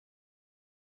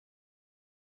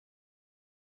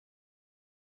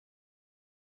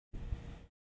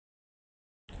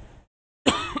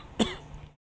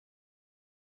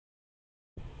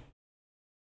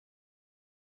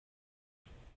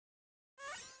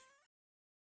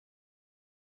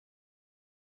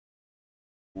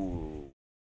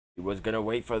He was gonna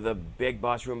wait for the big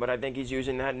boss room, but I think he's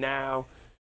using that now.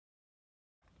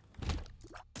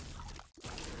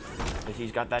 Because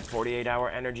he's got that 48-hour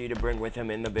energy to bring with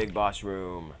him in the big boss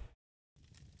room.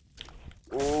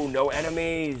 Ooh, no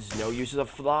enemies, no uses of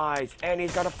flies, and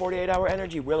he's got a 48-hour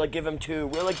energy. Will it give him 2?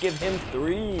 Will it give him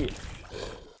 3?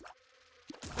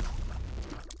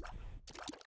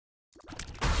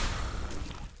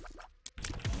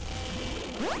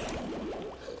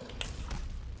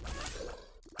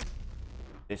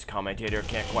 This commentator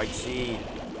can't quite see.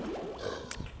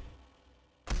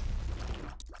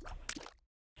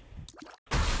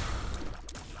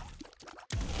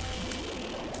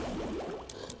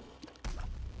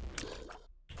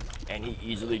 And he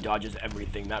easily dodges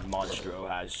everything that Monstro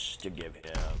has to give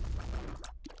him.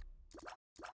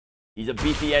 He's a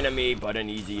beefy enemy, but an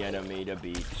easy enemy to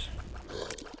beat.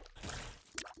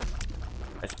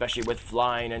 Especially with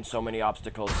flying and so many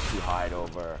obstacles to hide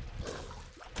over.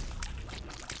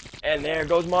 And there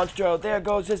goes Monstro. There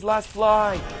goes his last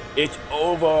fly. It's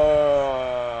over.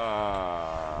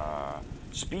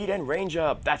 Speed and range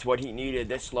up. That's what he needed,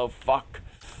 this slow fuck.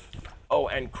 Oh,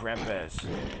 and Krampus.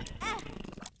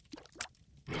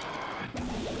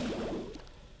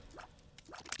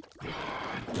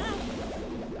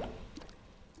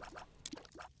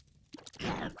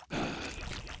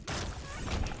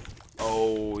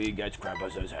 Oh, he gets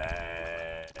Krampus's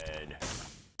head.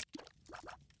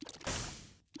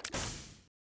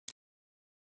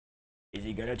 Is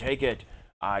he gonna take it?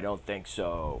 I don't think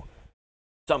so.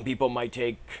 Some people might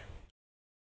take...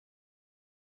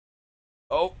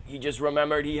 Oh, he just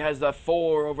remembered he has the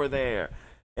 4 over there.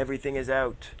 Everything is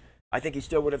out. I think he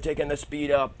still would have taken the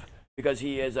speed up because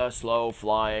he is a slow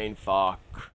flying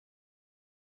fuck.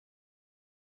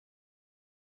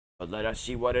 But let us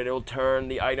see what it'll turn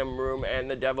the item room and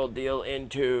the devil deal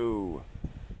into.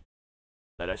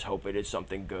 Let us hope it is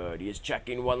something good. He is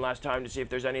checking one last time to see if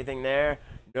there's anything there.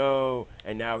 No,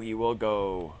 and now he will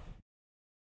go.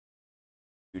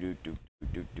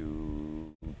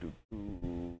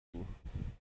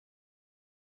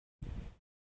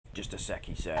 Just a sec,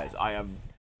 he says. I have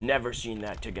never seen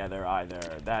that together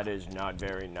either. That is not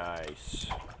very nice.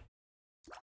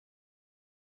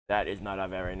 That is not a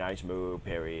very nice move,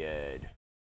 period.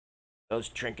 Those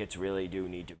trinkets really do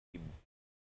need to be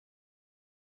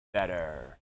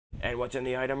better. And what's in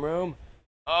the item room?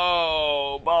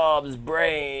 Oh, Bob's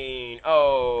brain.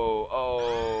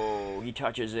 Oh, he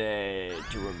touches it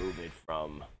to remove it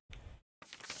from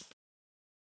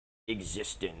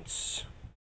existence.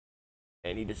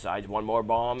 And he decides one more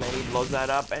bomb and he blows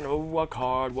that up. And oh, a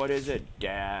card. What is it?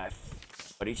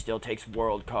 Death. But he still takes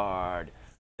world card.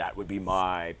 That would be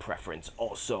my preference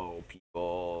also,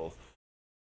 people.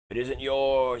 If it isn't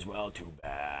yours, well, too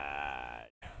bad.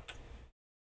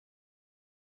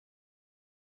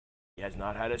 He has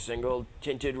not had a single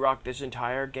tinted rock this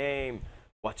entire game.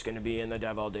 What's going to be in the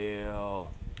devil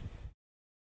deal?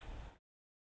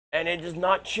 And it has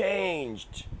not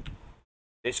changed.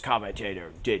 This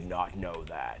commentator did not know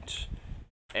that.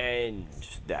 And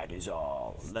that is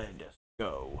all. Let us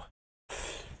go.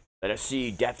 Let us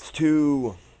see Deaths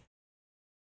 2.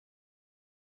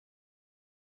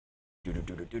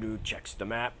 Checks the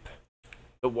map.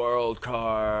 The world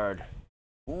card.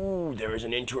 Ooh, there is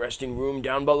an interesting room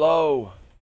down below.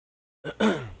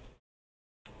 And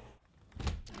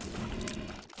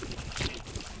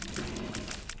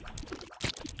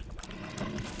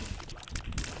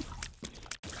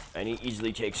he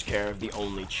easily takes care of the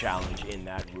only challenge in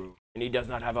that room. And he does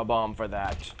not have a bomb for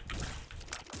that.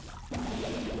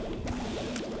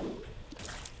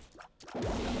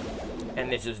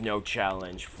 And this is no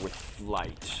challenge with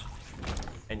flight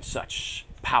and such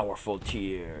powerful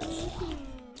tears.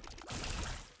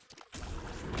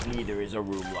 Neither is a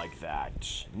room like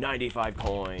that. 95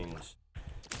 coins.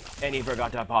 And he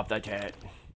forgot to pop the tent.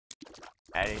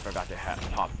 And he forgot to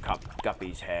pop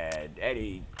Guppy's head. And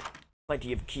he...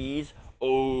 Plenty of keys.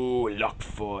 Oh,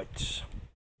 Luckfoot.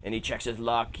 And he checks his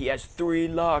luck. He has 3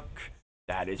 luck.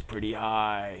 That is pretty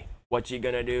high. What's he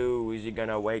gonna do? Is he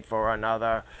gonna wait for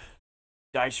another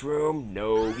dice room?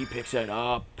 No, he picks it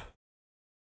up.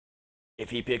 If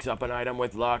he picks up an item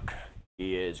with luck,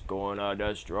 he is gonna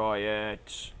destroy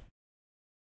it.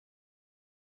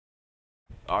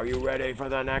 Are you ready for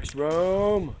the next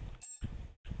room?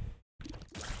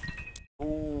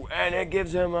 Ooh, and it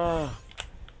gives him a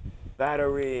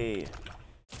battery.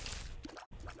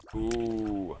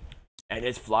 Ooh. And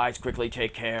his flies quickly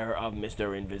take care of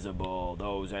Mr. Invisible.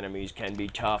 Those enemies can be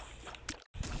tough.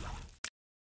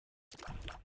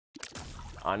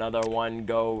 Another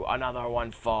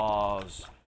one falls.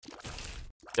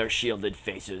 Their shielded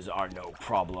faces are no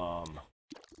problem.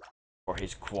 for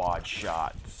his quad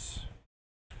shots.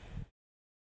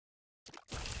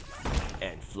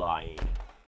 And flying.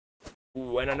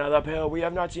 Ooh, and another pill. We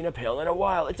have not seen a pill in a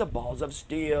while. It's a balls of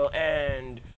steel,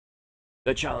 and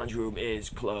the challenge room is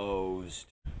closed.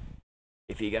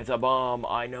 If he gets a bomb,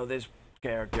 I know this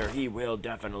character. He will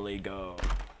definitely go.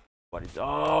 What is...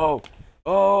 Oh!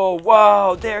 Oh,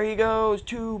 wow! There he goes!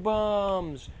 2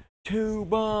 bombs! 2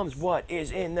 bombs! What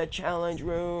is in the challenge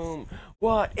room?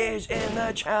 What is in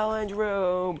the challenge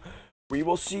room? We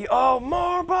will see... Oh,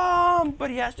 more bombs! But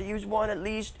he has to use 1 at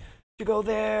least to go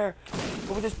there.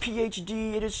 But with his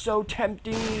PhD, it is so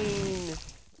tempting.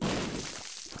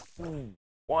 Ooh,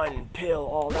 1 pill,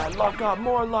 all that. Luck up,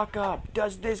 more luck up.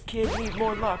 Does this kid need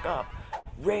more luck up?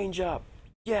 Range up.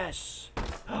 Yes.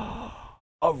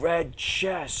 A red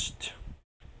chest.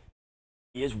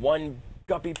 He is 1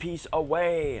 guppy piece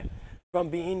away from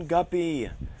being guppy.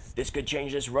 This could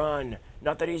change this run.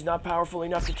 Not that he's not powerful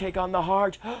enough to take on the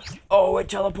heart. Oh, it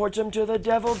teleports him to the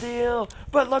devil deal.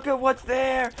 But look at what's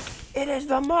there. It is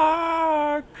the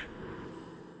mark.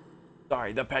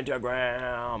 Sorry, the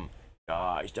pentagram.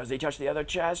 Gosh, does he touch the other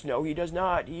chest? No, he does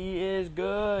not. He is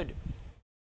good.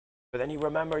 But then he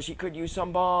remembers he could use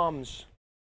some bombs.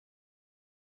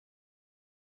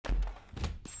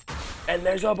 And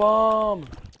there's a bomb.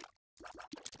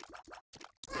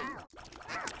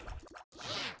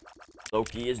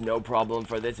 Loki is no problem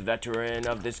for this veteran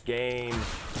of this game.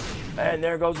 And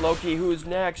there goes Loki. Who's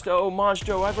next? Oh,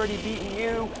 Monstro, I've already beaten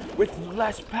you with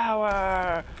less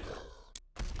power.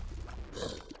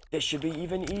 This should be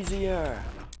even easier.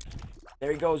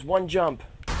 There he goes. 1 jump.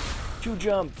 2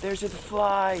 jump. There's the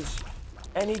flies.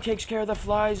 And he takes care of the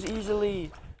flies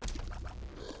easily.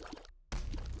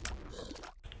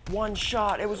 1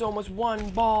 shot. It was almost 1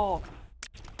 ball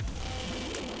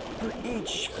for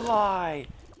each fly.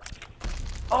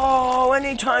 Oh, and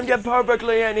he timed it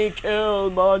perfectly, and he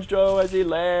killed Monstro as he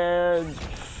lands.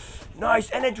 Nice,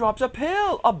 and it drops a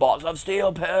pill. A balls of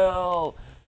steel pill.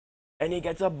 And he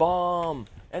gets a bomb.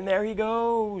 And there he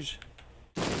goes.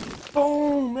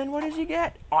 Boom, and what does he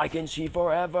get? I can see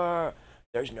forever.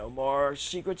 There's no more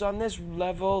secrets on this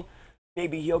level.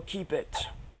 Maybe he'll keep it.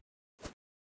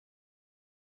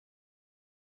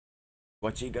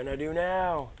 What's he gonna do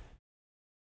now?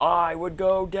 I would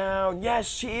go down.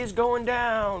 Yes, he is going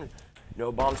down.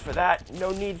 No bombs for that.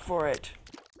 No need for it.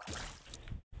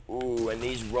 Ooh, and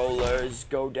these rollers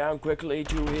go down quickly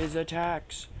to his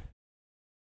attacks.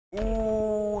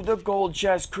 Ooh, the gold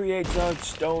chest creates a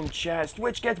stone chest,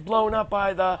 which gets blown up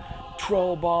by the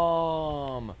troll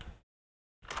bomb.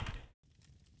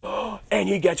 And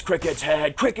he gets Cricket's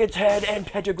head. Cricket's head and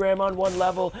pentagram on 1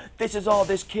 level. This is all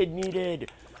this kid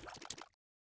needed.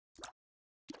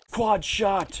 Quad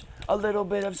shot, a little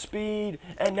bit of speed,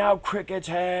 and now Cricket's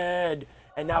head,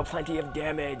 and now plenty of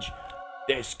damage.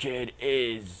 This kid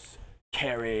is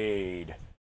carried.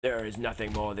 There is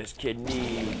nothing more this kid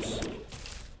needs.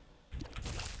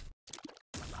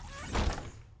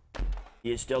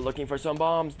 He is still looking for some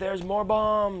bombs. There's more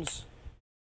bombs.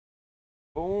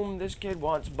 Boom, this kid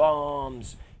wants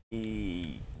bombs.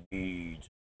 He needs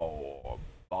more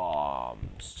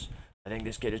bombs. I think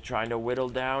this kid is trying to whittle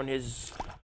down his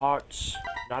hearts.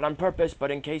 Not on purpose, but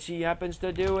in case he happens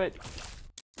to do it.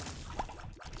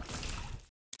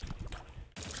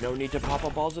 No need to pop a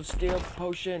balls of steel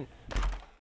potion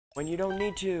when you don't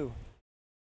need to.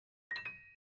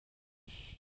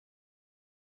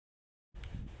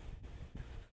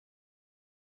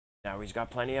 Now he's got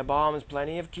plenty of bombs,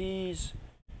 plenty of keys.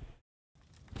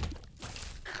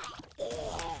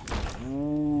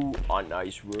 Ooh, a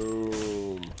nice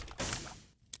room.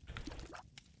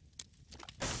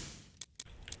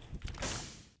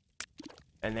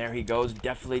 And there he goes,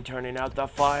 deftly turning out the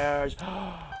fires.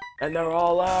 And they're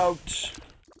all out.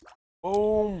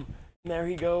 Boom. And there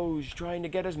he goes, trying to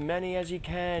get as many as he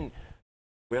can.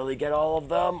 Will he get all of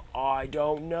them? I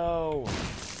don't know.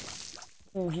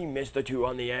 Ooh, he missed the 2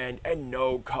 on the end. And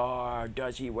no car.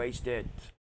 Does he waste it?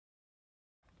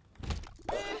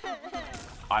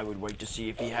 I would wait to see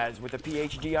if he has, with a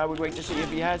PhD, I would wait to see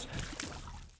if he has.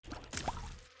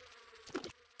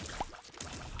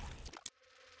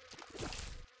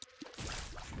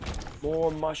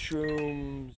 More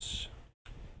mushrooms.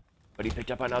 But he picked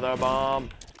up another bomb.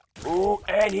 Ooh,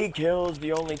 and he kills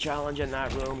the only challenge in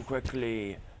that room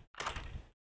quickly.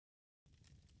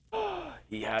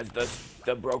 He has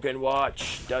the broken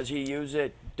watch. Does he use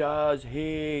it? Does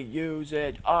he use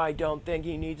it? I don't think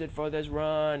he needs it for this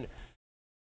run.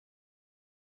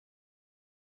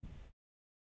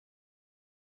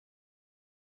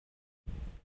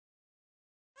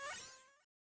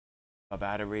 A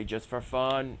battery just for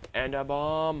fun, and a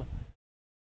bomb.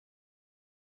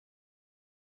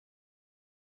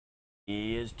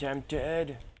 He is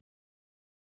tempted.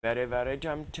 Very, very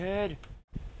tempted.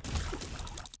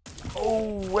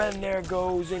 Oh, and there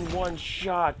goes in one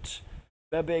shot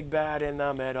the big bad in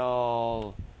the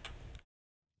middle.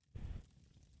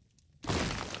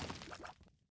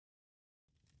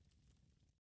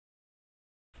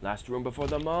 Last room before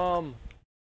the mom.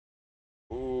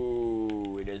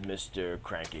 Ooh, it is Mr.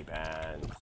 Cranky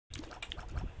Pants.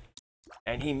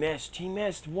 And he missed. He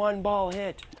missed. One ball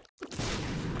hit.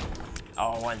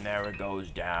 Oh, and there it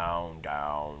goes down,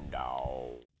 down,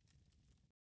 down.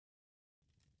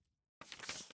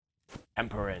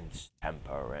 Temperance,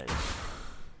 temperance.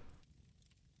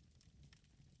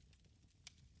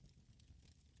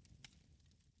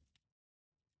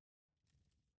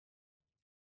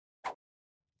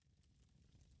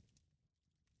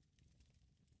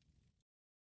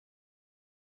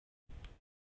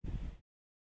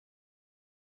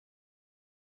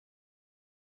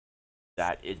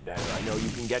 That is better. I know you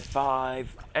can get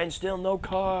 5 and still no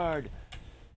card.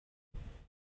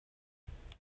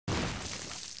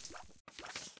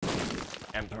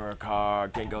 Emperor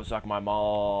card can go suck my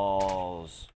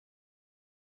balls.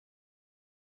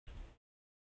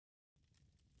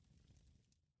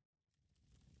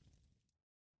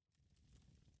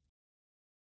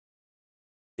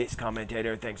 This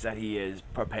commentator thinks that he is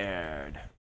prepared.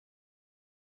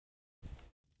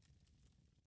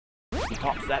 He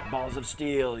pops that balls of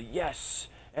steel, yes!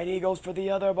 And he goes for the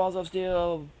other balls of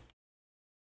steel.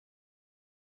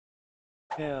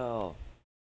 Kill.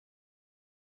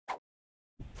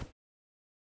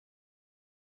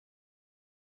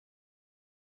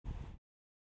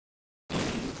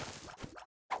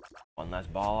 One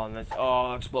last ball on this.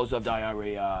 Oh, explosive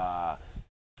diarrhea.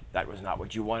 That was not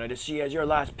what you wanted to see as your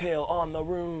last pill on the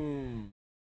room.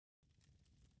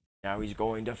 Now he's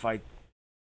going to fight.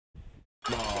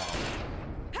 Oh.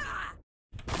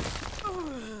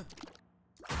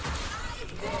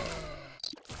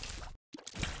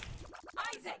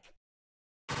 Isaac.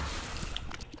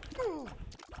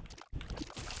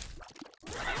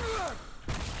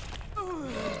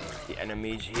 The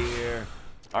enemies here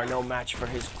are no match for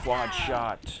his quad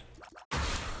shot.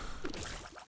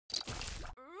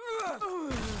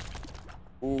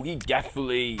 Ooh, he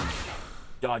definitely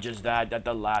dodges that at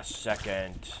the last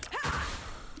second.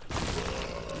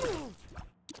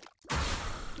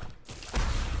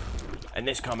 And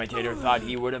this commentator thought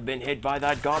he would have been hit by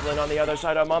that goblin on the other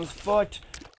side of Mom's foot.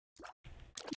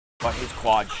 But his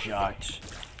quad shot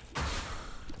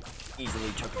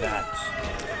easily took that.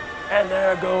 And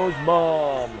there goes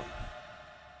Mom.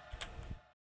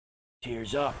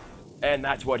 Tears up. And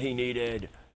that's what he needed.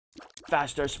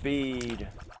 Faster speed.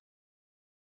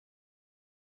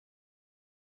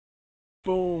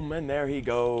 Boom, and there he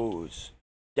goes.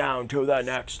 Down to the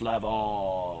next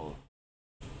level.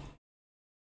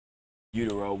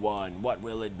 Utero 1, what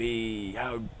will it be?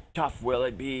 How tough will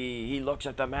it be? He looks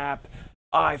at the map.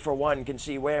 I, for one, can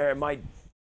see where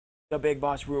the big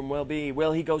boss room will be.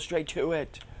 Will he go straight to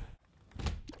it?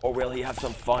 Or will he have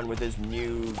some fun with his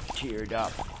new tiered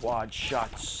up quad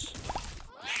shots?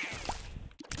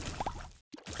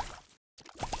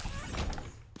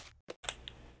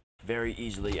 Very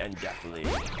easily and deftly.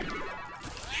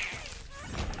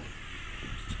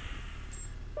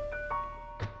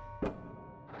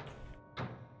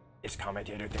 This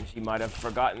commentator thinks he might have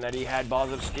forgotten that he had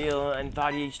balls of steel and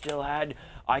thought he still had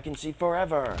I Can See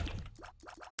Forever.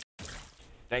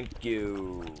 Thank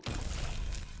you.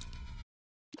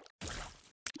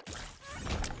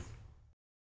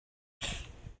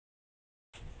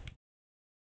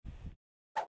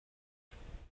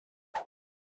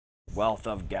 Wealth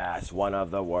of gas, one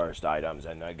of the worst items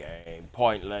in the game.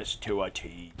 Pointless to a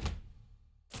T.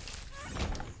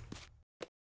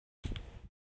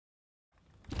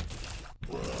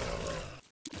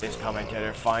 This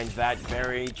commentator finds that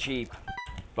very cheap,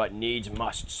 but needs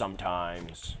must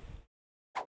sometimes.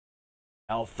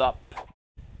 Health up.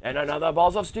 And another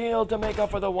balls of steel to make up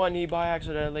for the one he by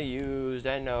accidentally used.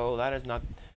 And no, that is not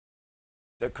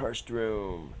the cursed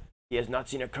room. He has not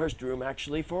seen a cursed room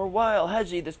actually for a while, has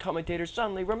he? This commentator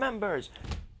suddenly remembers.